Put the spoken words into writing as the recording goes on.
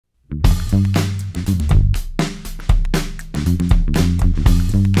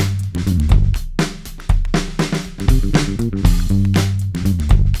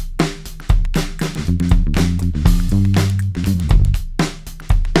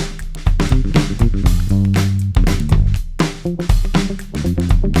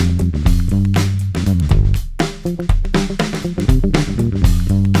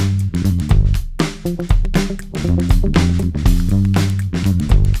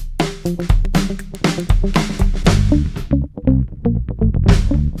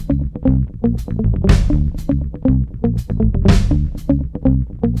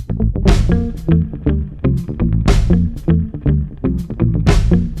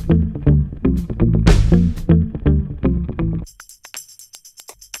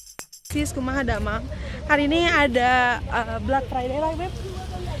Sist, kumaha damang. Hari ini ada Black Friday lah, Beb.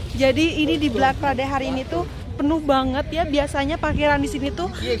 Jadi ini di Black Friday hari ini tuh penuh banget ya. Biasanya parkiran di sini tuh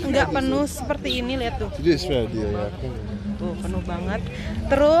nggak penuh seperti ini, lihat tuh. Tuh penuh banget.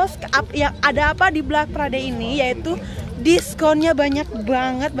 Terus ya ada apa di Black Friday ini, yaitu diskonnya banyak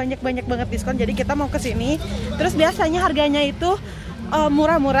banget diskon. Jadi kita mau ke sini. Terus biasanya harganya itu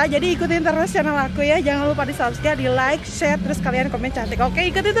murah-murah. Jadi ikutin terus channel aku ya. Jangan lupa di subscribe, di like, share, terus kalian komen cantik. Oke,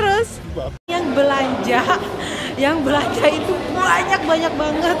 ikutin terus. Yang belanja itu banyak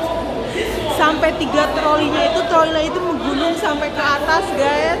banget. Sampai 3 trolinya itu menggunung sampai ke atas,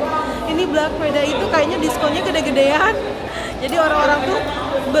 guys. Ini Black Friday itu kayaknya diskonnya gede-gedean. Jadi orang-orang tuh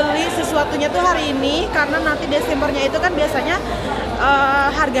beli sesuatunya tuh hari ini, karena nanti Desembernya itu kan biasanya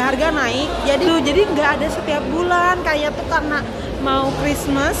harga-harga naik. Jadi nggak ada setiap bulan, kayak tuh karena mau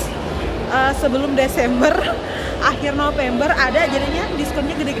Christmas sebelum Desember, akhir November ada, jadinya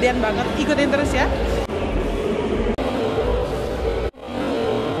diskonnya gede-gedean banget. Ikutin terus ya.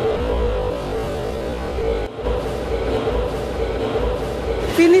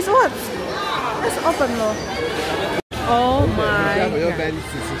 Finish what? Let's open loh. Oh my god.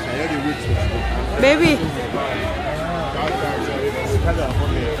 Baby.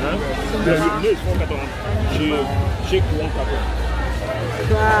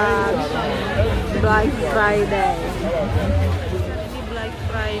 Black Friday. Ini Black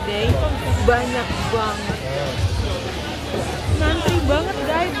Friday banyak banget. Ngantri banget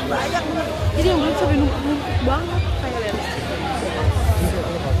guys, banyak banget. Jadi yang belum sampai numpuk banget, kayak lihat.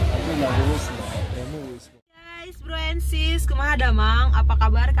 Guys, Bro and Sist, kumaha damang? Apa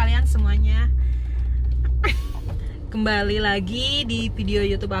kabar kalian semuanya? Kembali lagi di video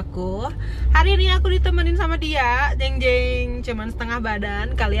YouTube aku. Hari ini aku ditemenin sama dia, jeng cuman setengah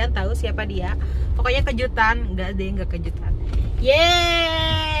badan. Kalian tahu siapa dia? Pokoknya kejutan, enggak kejutan.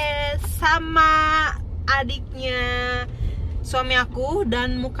 Yes, sama adiknya suami aku,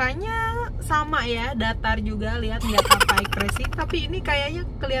 dan mukanya sama ya, datar juga, lihat nggak apa ekspresi, tapi ini kayaknya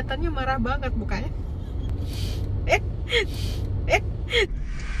kelihatannya marah banget mukanya.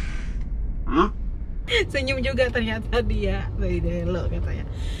 Senyum juga ternyata dia. Hello katanya.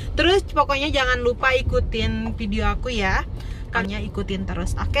 Terus pokoknya jangan lupa ikutin video aku ya. Kalian ikutin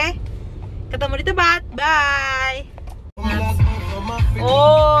terus, oke? Ketemu di tempat. Bye.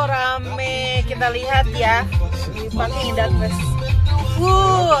 Oh, rame. Kita lihat ya. Parking that bus.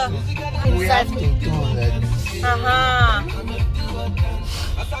 Inside. Aha.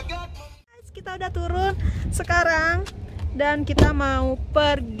 Kita udah turun sekarang. Dan kita mau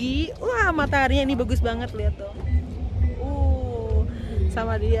pergi. Wah, mataharinya ini bagus banget, lihat tuh.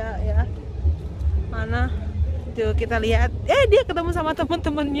 Sama dia ya. Mana? Tuh kita lihat. Dia ketemu sama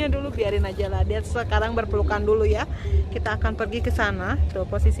teman-temannya dulu, biarin aja lah. Dia sekarang berpelukan dulu ya. Kita akan pergi ke sana. Tuh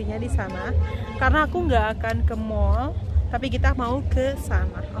posisinya di sana. Karena aku nggak akan ke mall, tapi kita mau ke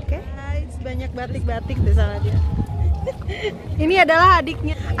sana. Oke? Guys, banyak batik-batik di sana dia. Ini adalah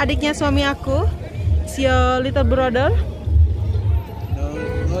adiknya suami aku. Your little brother.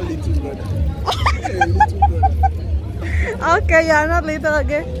 Not little brother. Little brother. Okay, yeah, not little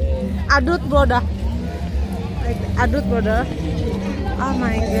again. Adult brother. Like adult brother. Oh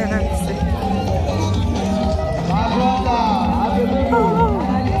my god.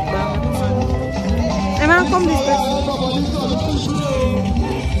 Emang kom di sini?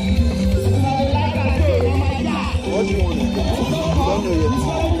 What do you want?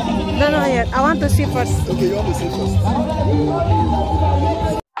 Don't know yet. I want to see first. Okay, you want to see first.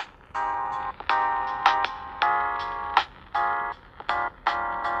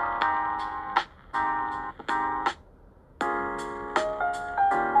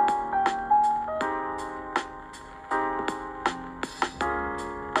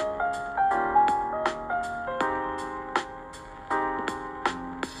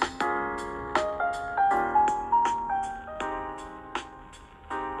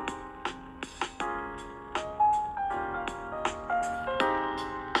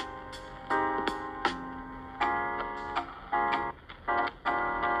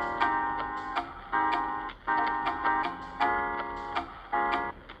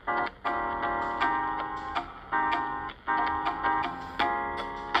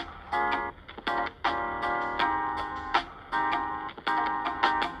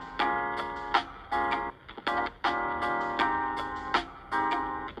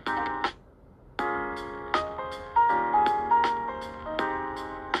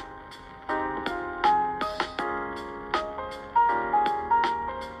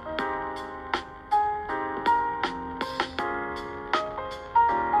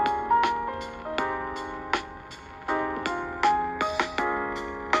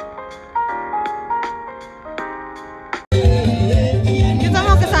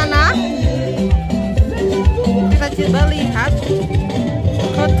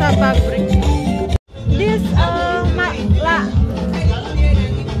 Masa pabrik. This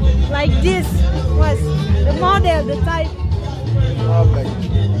like this was the model, the type.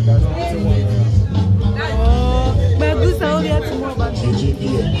 Oh, bagus tau, lihat semua bagus.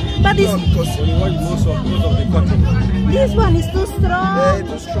 But this one is too strong. Yeah,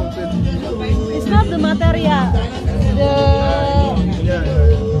 too strong. It's not the material.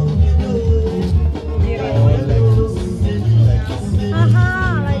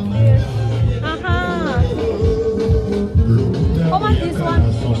 Like this. How much this one?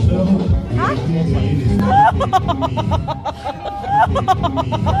 Huh?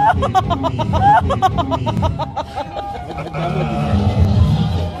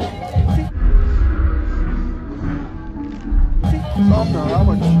 How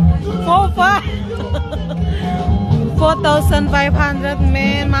much? 4,500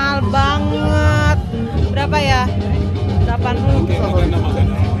 men, mahal banget. Berapa ya? 80,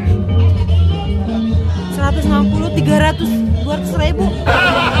 160, 300, 200 ribu.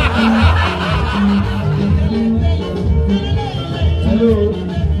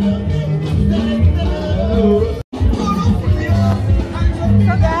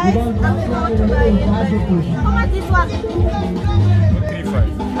 So guys, I'm going to buy it. How much this one?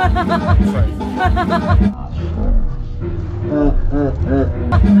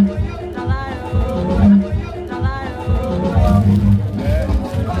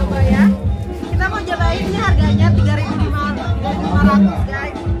 Coba ya. Kita mau cobain, ini harganya 3.500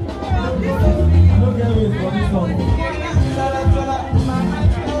 guys.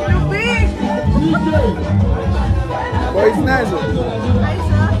 But it's nice.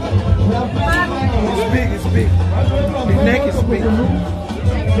 It's big, it's big. The neck is big.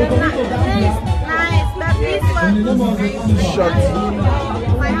 Nice, but this one is Short.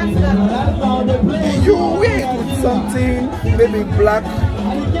 my husband. You wear it with something, maybe black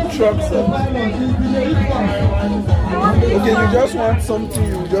trucks. Okay, you just want something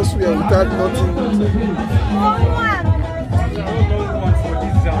you just wear without nothing.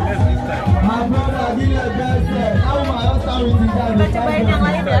 Kita cobain yang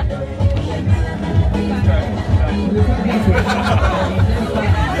lain ya.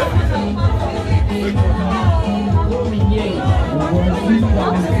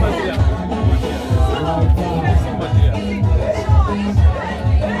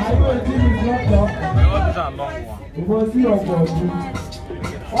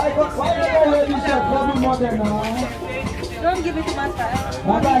 Don't give it to Master.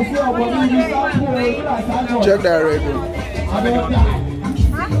 Check that record.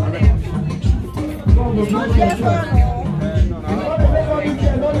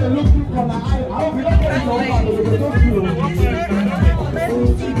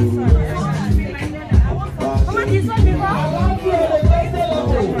 How much this one before?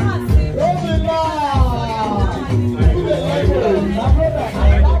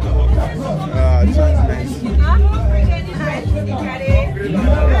 It sounds nice.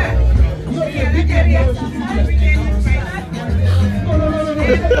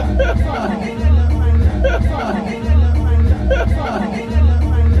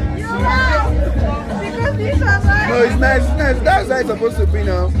 Because these are like... No, it's nice, it's nice. That's how it's supposed to be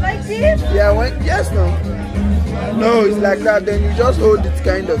now. Like this? Yeah, yes, no. No, it's like that. Then you just hold it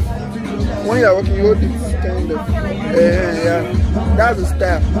kind of. When you're walking, you hold it kind of. Yeah. That's the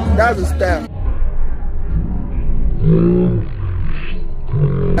style. That's the style. You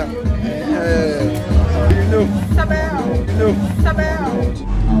know. You know.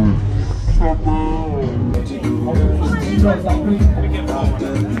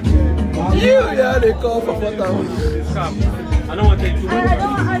 Yeah, they call for 4,000. I don't want to take too much. I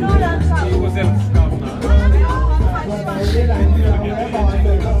don't want that. It was scarf now.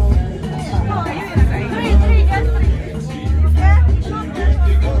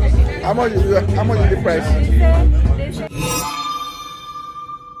 How much is the price?